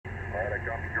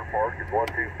Your park is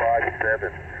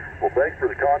 1257. Well, thanks for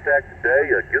the contact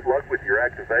today. Good luck with your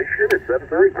activation at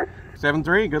 7-3.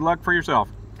 7-3, good luck for yourself.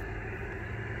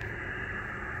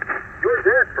 Yours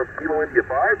is from Kilo India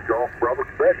 5, Golf Bravo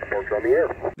Quebec, Park on the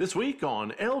air. This week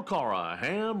on LCARA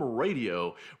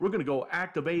HAMRadio, we're going to go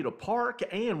activate a park,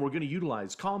 and we're going to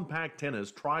utilize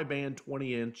COMPACTenna's tri-band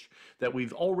 20-inch that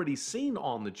we've already seen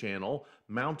on the channel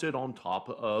mounted on top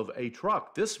of a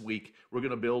truck. This week, we're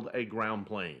going to build a ground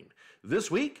plane.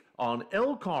 This week on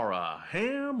LCARA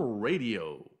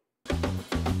HAMRadio.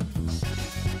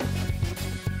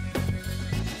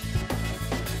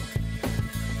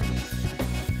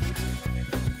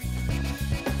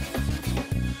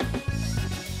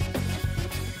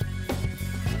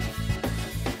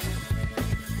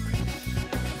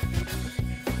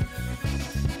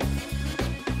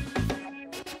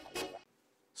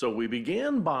 So we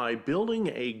began by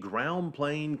building a ground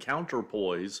plane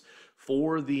counterpoise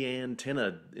for the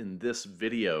antenna in this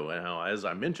video. Now, as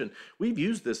I mentioned, we've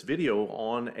used this video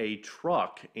on a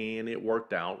truck and it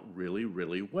worked out really,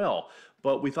 really well.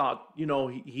 But we thought, you know,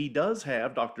 he does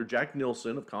have, Dr. Jack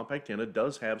Nilsson of COMPACTtenna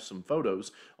does have some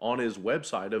photos on his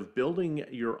website of building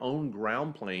your own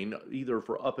ground plane, either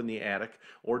for up in the attic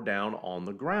or down on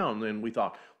the ground. And we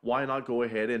thought, why not go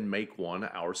ahead and make one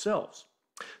ourselves?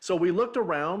 So we looked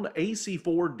around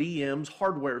AC4DM's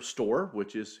hardware store,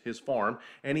 which is his farm,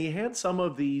 and he had some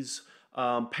of these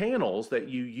panels that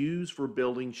you use for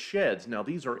building sheds. Now,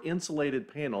 these are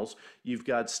insulated panels. You've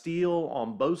got steel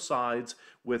on both sides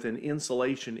with an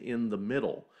insulation in the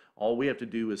middle. All we have to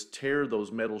do is tear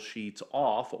those metal sheets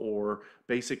off or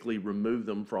basically remove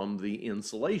them from the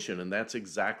insulation, and that's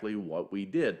exactly what we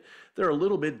did. They're a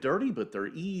little bit dirty, but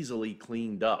they're easily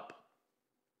cleaned up.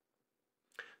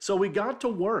 So we got to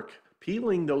work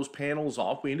peeling those panels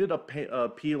off. We ended up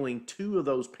peeling 2 of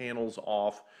those panels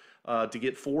off to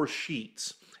get 4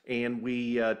 sheets. And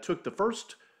we took the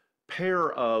first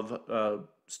pair of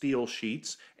steel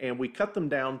sheets and we cut them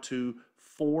down to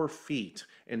 4 feet.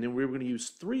 And then we were going to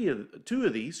use 2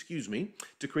 of these,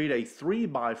 to create a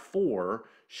 3x4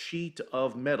 sheet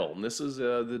of metal. And this is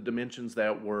the dimensions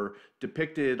that were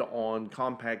depicted on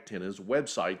COMPACTtenna's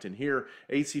website. And here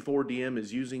AC4DM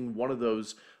is using one of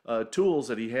those tools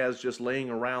that he has just laying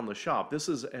around the shop. This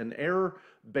is an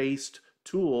air-based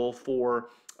tool for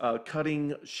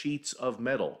cutting sheets of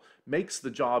metal. Makes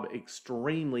the job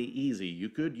extremely easy. You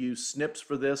could use snips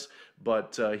for this,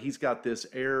 but he's got this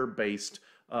air-based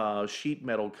sheet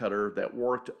metal cutter that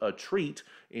worked a treat,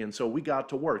 and so we got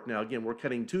to work. Now again, we're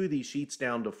cutting 2 of these sheets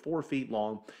down to 4 feet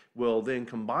long. We'll then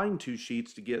combine 2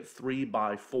 sheets to get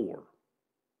 3x4.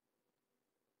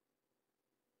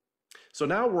 So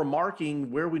now we're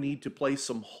marking where we need to place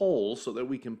some holes so that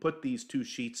we can put these 2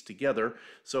 sheets together.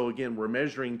 So again, we're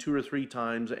measuring 2 or 3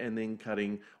 times and then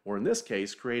cutting, or in this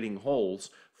case, creating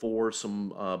holes for some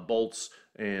bolts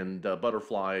and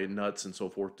butterfly nuts and so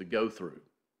forth to go through.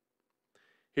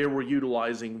 Here we're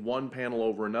utilizing one panel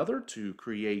over another to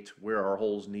create where our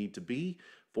holes need to be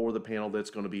for the panel that's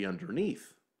going to be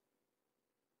underneath.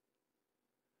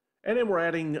 And then we're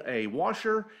adding a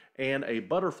washer and a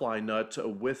butterfly nut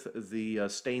with the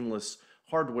stainless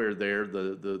hardware there,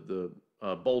 the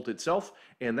bolt itself,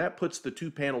 and that puts the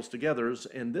 2 panels together,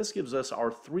 and this gives us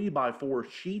our 3x4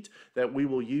 sheet that we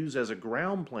will use as a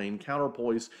ground plane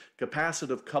counterpoise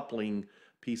capacitive coupling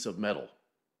piece of metal.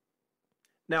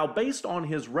 Now, based on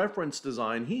his reference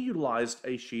design, he utilized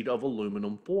a sheet of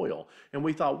aluminum foil. And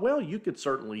we thought, well, you could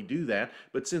certainly do that.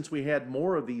 But since we had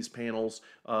more of these panels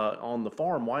on the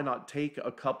farm, why not take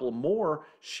a couple more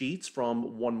sheets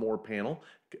from one more panel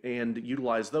and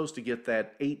utilize those to get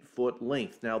that 8-foot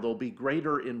length. Now, they'll be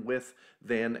greater in width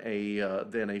than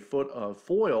a foot of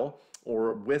foil,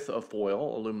 or with a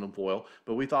foil, aluminum foil,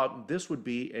 but we thought this would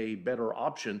be a better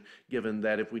option given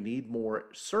that if we need more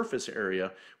surface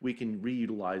area, we can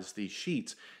reutilize these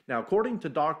sheets. Now, according to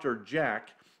Dr.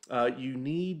 Jack, you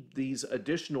need these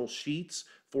additional sheets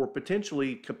for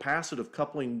potentially capacitive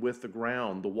coupling with the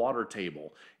ground, the water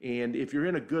table. And if you're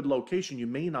in a good location, you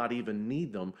may not even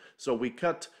need them. So we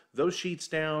cut those sheets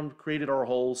down, created our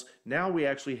holes. Now we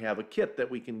actually have a kit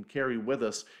that we can carry with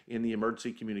us in the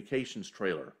emergency communications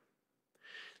trailer.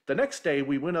 The next day,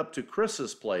 we went up to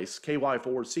Chris's place,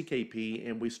 KY4CKP,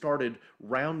 and we started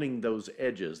rounding those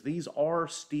edges. These are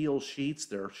steel sheets.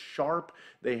 They're sharp.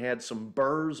 They had some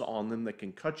burrs on them that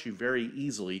can cut you very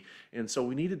easily, and so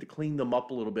we needed to clean them up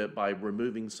a little bit by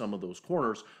removing some of those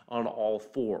corners on all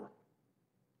 4.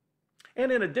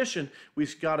 And in addition, we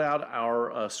got out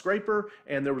our scraper,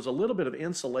 and there was a little bit of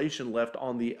insulation left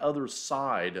on the other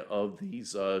side of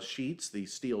these sheets,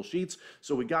 these steel sheets.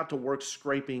 So we got to work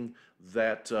scraping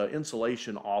that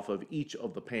insulation off of each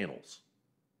of the panels.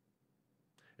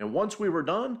 And once we were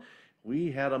done,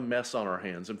 we had a mess on our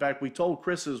hands. In fact, we told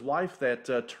Chris's wife that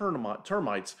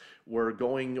termites were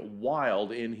going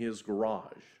wild in his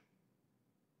garage.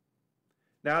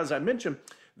 Now, as I mentioned,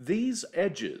 these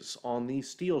edges on these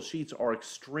steel sheets are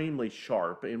extremely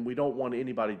sharp, and we don't want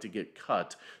anybody to get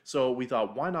cut. So we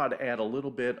thought, why not add a little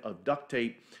bit of duct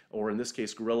tape, or in this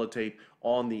case, Gorilla Tape,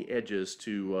 on the edges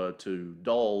to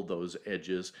dull those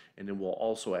edges, and then we'll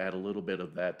also add a little bit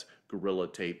of that Gorilla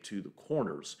Tape to the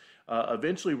corners.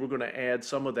 Eventually, we're going to add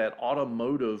some of that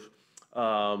automotive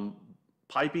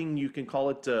piping, you can call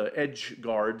it, edge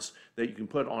guards that you can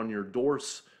put on your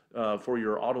doors for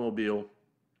your automobile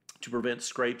to prevent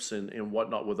scrapes and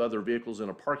whatnot with other vehicles in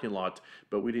a parking lot,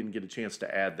 but we didn't get a chance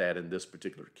to add that in this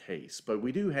particular case. But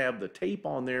we do have the tape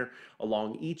on there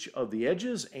along each of the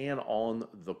edges and on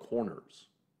the corners.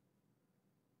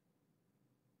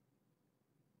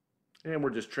 And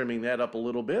we're just trimming that up a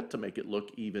little bit to make it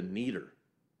look even neater.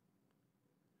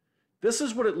 This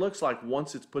is what it looks like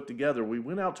once it's put together. We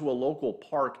went out to a local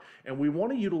park, and we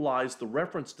want to utilize the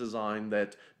reference design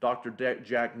that Dr.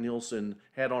 Jack Nielsen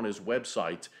had on his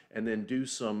website and then do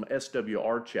some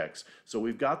SWR checks. So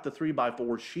we've got the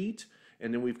 3x4 sheet,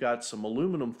 and then we've got some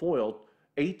aluminum foil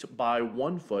 8 by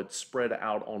 1 foot spread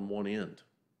out on one end.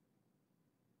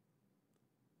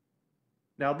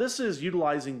 Now this is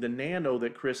utilizing the nano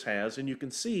that Chris has, and you can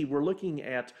see we're looking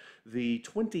at the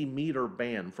 20 meter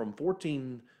band from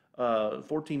 14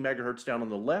 megahertz down on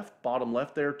the left, bottom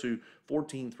left there, to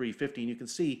 14,350. And you can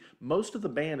see most of the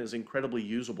band is incredibly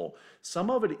usable. Some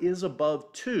of it is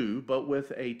above 2, but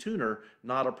with a tuner,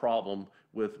 not a problem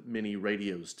with many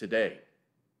radios today.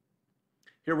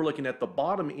 Here we're looking at the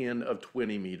bottom end of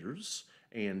 20 meters,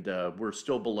 and we're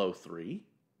still below 3.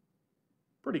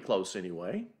 Pretty close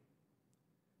anyway.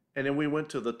 And then we went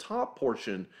to the top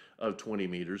portion of 20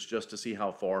 meters just to see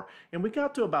how far. And we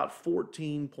got to about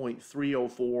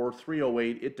 14.304,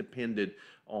 308. It depended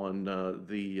on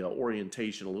the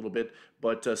orientation a little bit,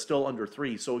 but still under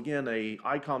 3. So again, a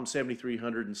ICOM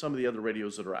 7300 and some of the other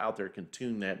radios that are out there can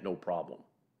tune that no problem.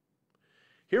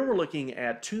 Here we're looking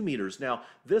at 2 meters. Now,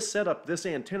 this setup, this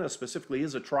antenna specifically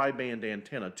is a tri-band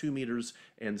antenna, 2 meters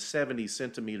and 70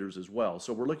 centimeters as well.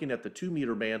 So we're looking at the 2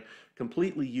 meter band,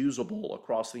 completely usable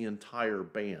across the entire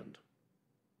band.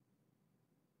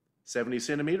 70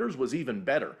 centimeters was even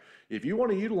better. If you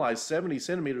want to utilize 70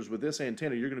 centimeters with this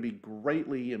antenna, you're going to be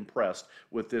greatly impressed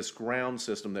with this ground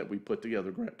system that we put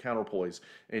together, Counterpoise.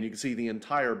 And you can see the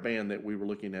entire band that we were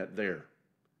looking at there.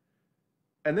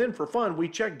 And then for fun, we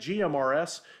checked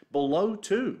GMRS below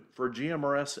 2 for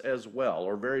GMRS as well,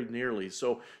 or very nearly.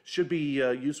 So should be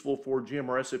useful for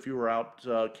GMRS if you were out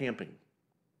camping.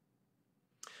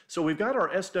 So we've got our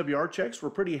SWR checks. We're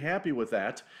pretty happy with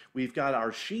that. We've got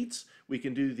our sheets. We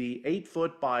can do the 8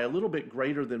 foot by a little bit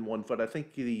greater than 1 foot. I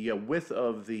think the width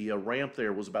of the ramp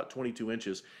there was about 22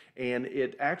 inches. And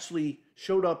it actually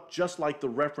showed up just like the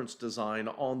reference design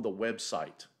on the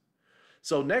website.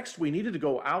 So next we needed to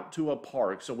go out to a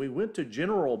park. So we went to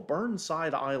General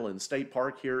Burnside Island State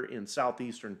Park here in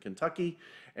southeastern Kentucky.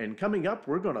 And coming up,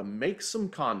 we're going to make some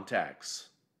contacts.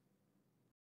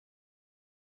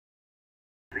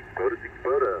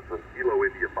 POTA from Kilo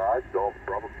India 5, Golf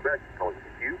Bravo Quebec, calling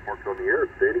CQ, parked on the air,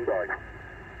 standing by.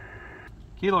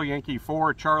 Kilo Yankee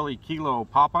 4, Charlie Kilo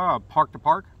Papa, park to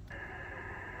park.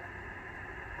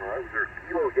 All right, was there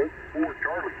Kilo Yankee 4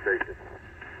 Charlie station?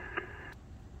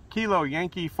 Kilo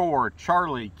Yankee 4,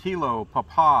 Charlie Kilo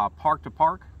Papa, park to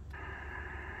park.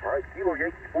 All right, Kilo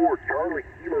Yankee 4, Charlie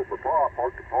Kilo Papa,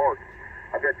 park to park.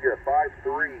 I've got you at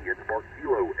 5-3 at Park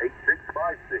Kilo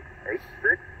 8656,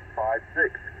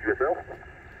 8656. QSL?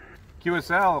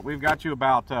 QSL, we've got you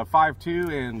about 5'2"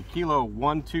 and Kilo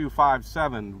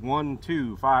 1257,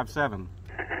 1257.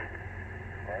 All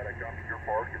right, I copy your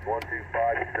park at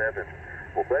 1257.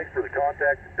 Well, thanks for the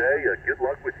contact today. Good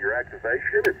luck with your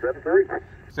activation at 7-3.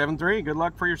 7-3, good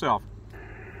luck for yourself.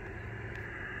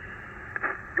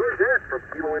 Yours Ed from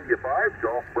Kilo India 5,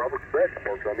 Golf Bravo Quebec,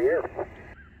 parked on the air.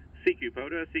 CQ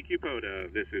POTA,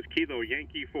 this is Kilo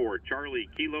Yankee 4, Charlie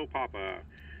Kilo Papa,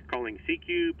 calling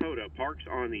CQ POTA, parks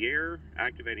on the air,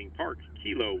 activating park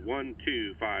Kilo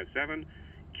 1257,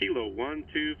 Kilo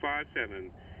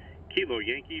 1257, Kilo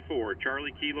Yankee 4,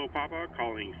 Charlie Kilo Papa,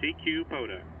 calling CQ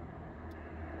POTA.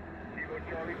 Kilo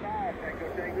Charlie 5,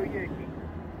 Tango Tango Yankee.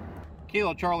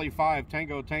 Kilo Charlie 5,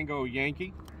 Tango Tango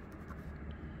Yankee.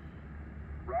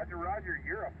 Roger, Roger.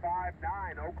 You're a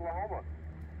 5'9", Oklahoma.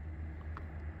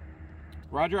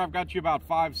 Roger, I've got you about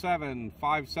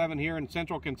 5'7", here in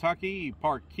central Kentucky,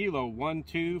 Park Kilo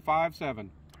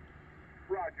 1257.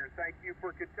 Roger, thank you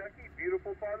for Kentucky.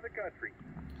 Beautiful part of the country.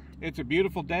 It's a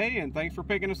beautiful day, and thanks for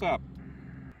picking us up.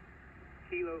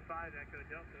 Kilo 5 Echo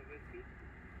Delta Whiskey.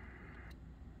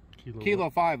 Kilo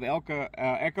 5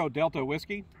 Echo Delta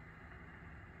Whiskey.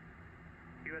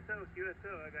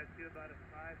 QSO, I got you about a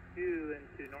 5'2"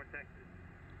 into North Texas.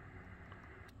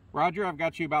 Roger, I've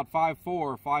got you about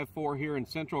 5'4", here in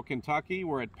central Kentucky.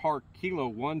 We're at Park Kilo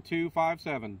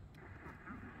 1257.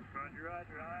 Roger, I'll add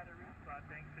a route spot.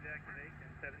 Thanks for the activation,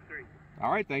 7-3.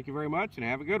 All right, thank you very much, and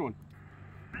have a good one.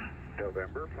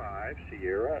 November 5,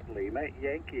 Sierra Lima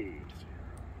Yankee.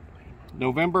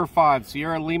 November 5,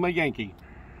 Sierra Lima Yankee.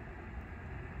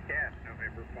 Yes,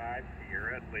 November 5,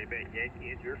 Sierra Lima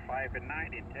Yankee, and you're 5 and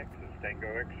 9 in Texas, Tango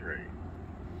X-ray.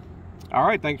 All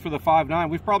right, thanks for the 5'9".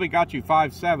 We've probably got you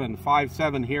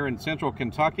 5'7", here in central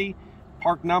Kentucky.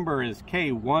 Park number is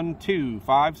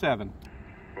K1257.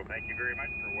 Well, thank you very much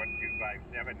for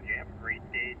 1257. You have a great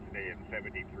day today in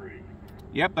 73.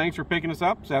 Yep, thanks for picking us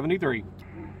up, 73.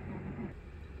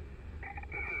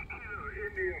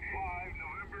 India 5,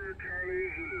 November, Charlie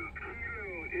Zulu.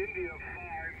 Kilo India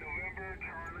 5, November,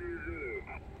 Charlie Zulu.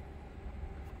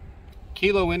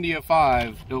 Kilo India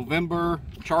 5, November,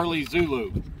 Charlie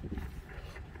Zulu. That is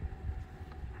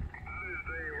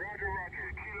a Roger, Roger.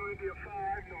 Kilo India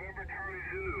 5, November, Charlie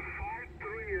Zulu.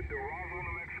 5-3 into Roswell,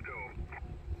 New Mexico.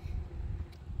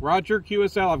 Roger,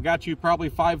 QSL, I've got you probably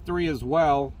 5'3" as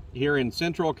well, here in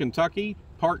central Kentucky.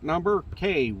 Park number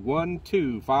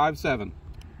K1257.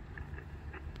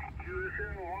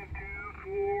 QSL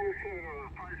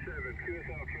 1247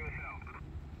 QSL.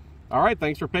 All right,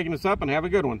 thanks for picking us up, and have a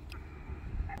good one.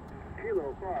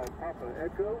 Kilo 5, Papa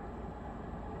Echo.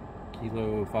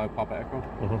 Kilo 5 Papa Echo?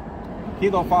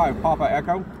 Kilo 5 Papa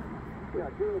Echo. Yeah,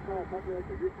 Kilo 5, Papa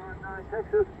Echo. You're 5'9",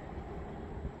 Texas.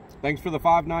 Thanks for the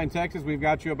 5'9", Texas. We've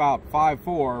got you about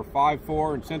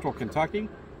 5'4", in central Kentucky.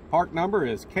 Park number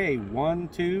is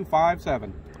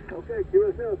K1257. Okay,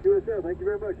 QSL. Thank you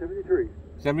very much. 73.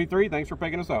 73, thanks for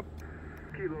picking us up.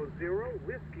 Kilo 0,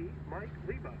 Whiskey, Mike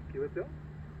Lima. QSL.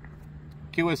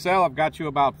 QSL, I've got you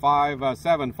about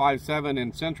 5'7",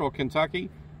 in central Kentucky.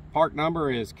 Park number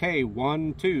is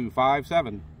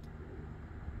K1257.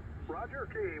 Roger,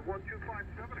 K1257.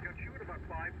 I got you at about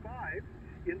 5'5",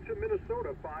 into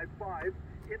Minnesota, 5'5",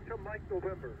 into Mike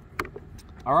November.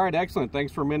 All right, excellent.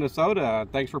 Thanks for Minnesota.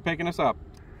 Thanks for picking us up.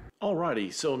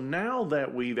 Alrighty, so now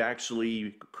that we've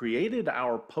actually created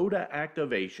our POTA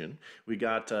activation, we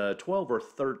got 12 or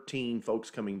 13 folks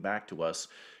coming back to us.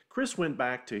 Chris went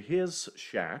back to his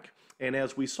shack, and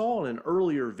as we saw in an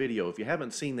earlier video, if you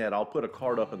haven't seen that, I'll put a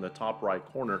card up in the top right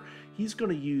corner. He's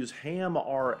going to use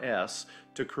HAMRS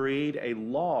to create a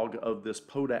log of this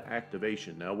POTA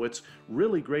activation. Now, what's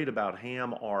really great about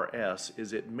HAMRS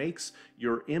is it makes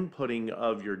your inputting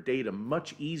of your data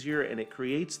much easier, and it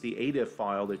creates the ADIF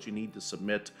file that you need to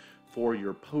submit for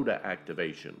your POTA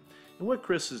activation. And what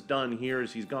Chris has done here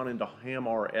is he's gone into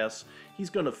HAMRS. He's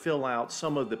going to fill out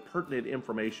some of the pertinent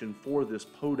information for this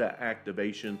POTA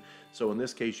activation. So in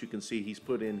this case, you can see he's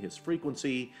put in his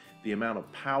frequency, the amount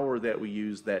of power that we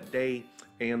use that day,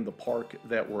 and the park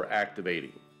that we're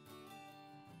activating.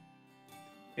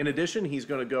 In addition, he's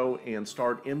going to go and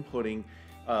start inputting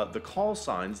the call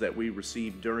signs that we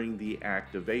received during the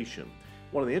activation.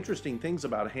 One of the interesting things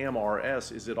about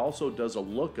HAMRS is it also does a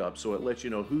lookup, so it lets you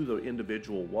know who the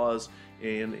individual was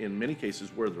and in many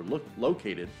cases where they're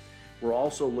located. We're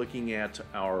also looking at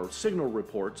our signal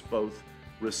reports, both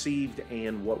received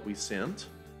and what we sent.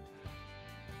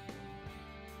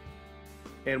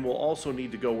 And we'll also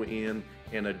need to go in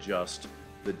and adjust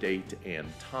the date and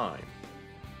time.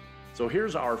 So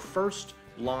here's our first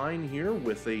line here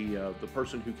with the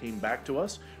person who came back to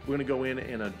us. We're going to go in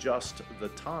and adjust the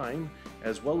time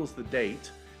as well as the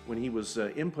date. When he was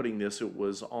inputting this, it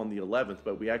was on the 11th,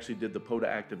 but we actually did the POTA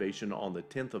activation on the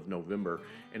 10th of November,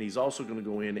 and he's also going to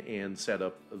go in and set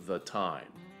up the time.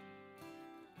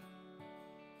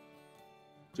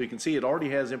 So you can see it already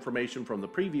has information from the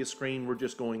previous screen. We're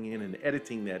just going in and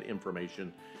editing that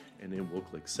information, and then we'll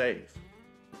click Save.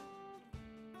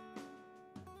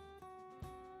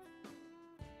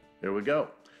 There we go.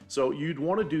 So you'd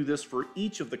want to do this for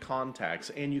each of the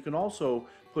contacts, and you can also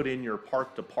put in your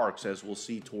park to parks, as we'll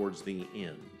see towards the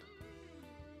end.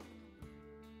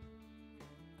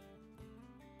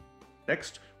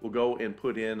 Next, we'll go and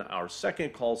put in our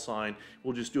second call sign.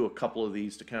 We'll just do a couple of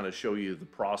these to kind of show you the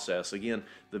process. Again,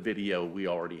 the video we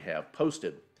already have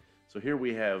posted. So here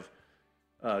we have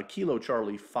Kilo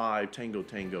Charlie 5 Tango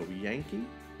Tango Yankee.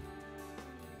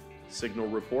 Signal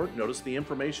report. Notice the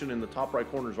information in the top right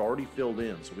corner is already filled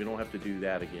in, so we don't have to do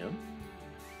that again.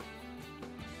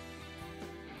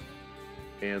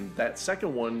 And that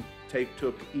second one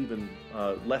took even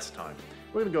less time.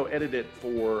 We're going to go edit it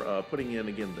for putting in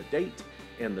again the date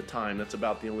and the time. That's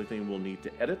about the only thing we'll need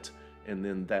to edit. And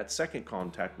then that second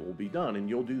contact will be done. And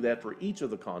you'll do that for each of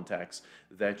the contacts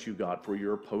that you got for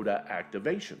your POTA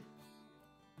activation.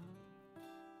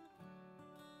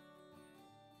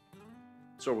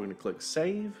 So we're going to click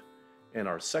Save, and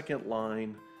our second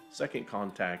line, second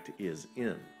contact is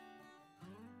in.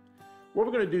 What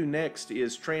we're going to do next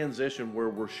is transition, where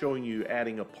we're showing you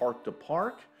adding a park to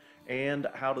park and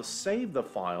how to save the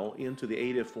file into the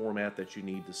ADIF format that you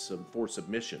need for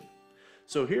submission.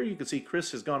 So here you can see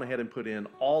Chris has gone ahead and put in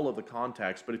all of the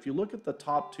contacts, but if you look at the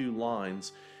top two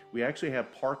lines, we actually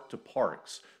have park to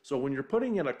parks. So when you're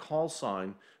putting in a call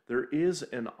sign, there is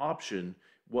an option,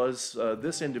 was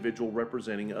this individual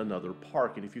representing another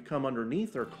park, and if you come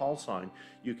underneath their call sign,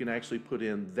 you can actually put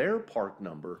in their park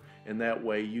number, and that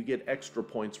way you get extra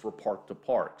points for park to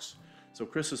parks. So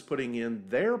Chris is putting in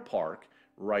their park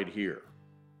right here.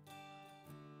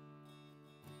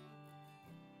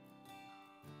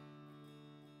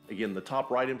 Again, the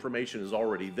top right information is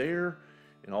already there,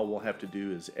 and all we'll have to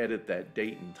do is edit that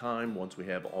date and time once we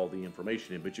have all the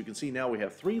information in. But you can see now we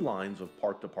have 3 lines of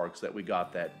park to parks that we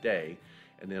got that day,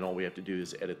 and then all we have to do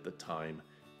is edit the time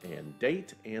and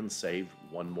date and save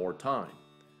one more time.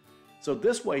 So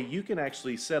this way you can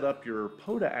actually set up your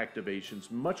POTA activations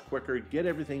much quicker, get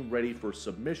everything ready for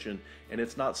submission, and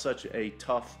it's not such a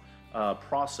tough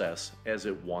process as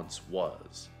it once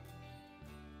was.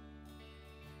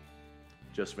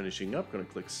 Just finishing up, going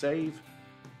to click Save,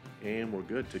 and we're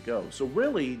good to go. So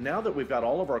really, now that we've got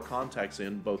all of our contacts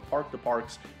in, both park to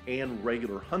parks and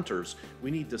regular hunters, we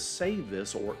need to save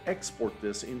this or export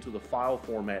this into the file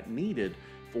format needed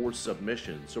for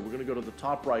submission. So we're going to go to the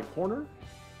top right corner,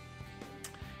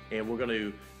 and we're going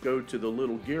to go to the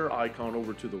little gear icon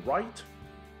over to the right.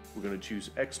 We're going to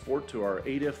choose Export to our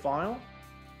ADIF file,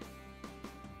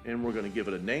 and we're going to give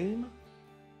it a name.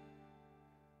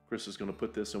 Chris is going to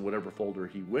put this in whatever folder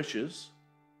he wishes.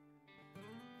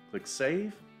 Click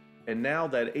Save, and now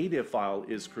that ADIF file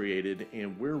is created,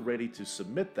 and we're ready to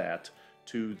submit that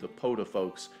to the POTA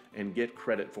folks and get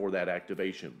credit for that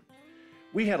activation.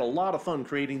 We had a lot of fun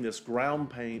creating this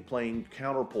groundplane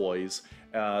counterpoise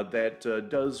that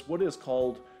does what is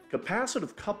called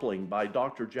capacitive coupling by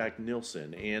Dr. Jack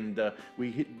Nielsen, and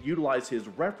we utilized his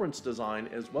reference design,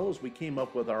 as well as we came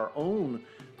up with our own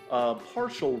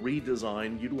partial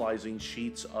redesign utilizing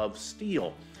sheets of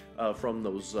steel from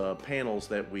those panels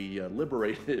that we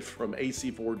liberated from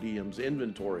AC4DM's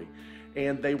inventory.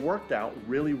 And they worked out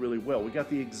really, really well. We got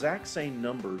the exact same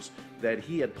numbers that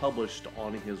he had published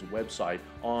on his website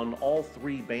on all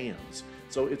 3 bands.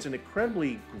 So it's an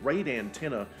incredibly great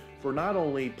antenna for not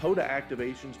only POTA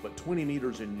activations, but 20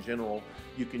 meters in general.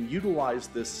 You can utilize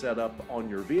this setup on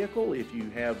your vehicle if you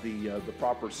have the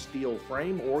proper steel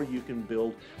frame, or you can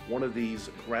build one of these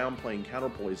ground plane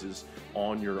counterpoises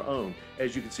on your own.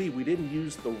 As you can see, we didn't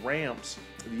use the ramps,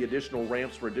 the additional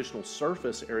ramps for additional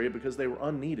surface area, because they were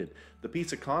unneeded. The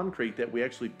piece of concrete that we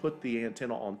actually put the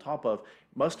antenna on top of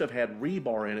must have had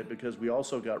rebar in it, because we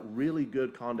also got really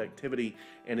good conductivity,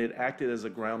 and it acted as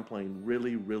a ground plane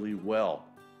really, really well.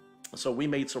 So we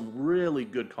made some really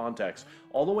good contacts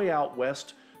all the way out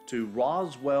west to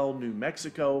Roswell, New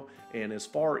Mexico, and as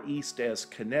far east as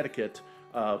Connecticut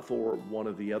for one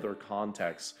of the other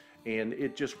contacts. And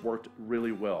it just worked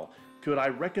really well. Could I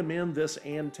recommend this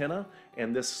antenna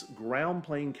and this ground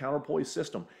plane counterpoise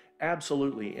system?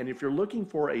 Absolutely. And if you're looking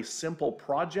for a simple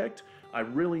project, I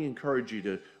really encourage you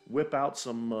to whip out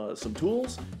some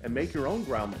tools and make your own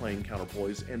ground plane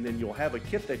counterpoise, and then you'll have a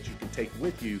kit that you can take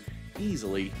with you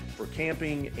easily for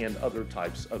camping and other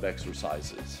types of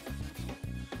exercises.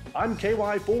 I'm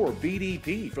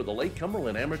KY4BDP for the Lake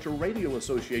Cumberland Amateur Radio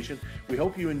Association. We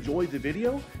hope you enjoyed the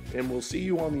video, and we'll see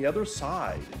you on the other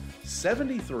side.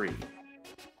 73.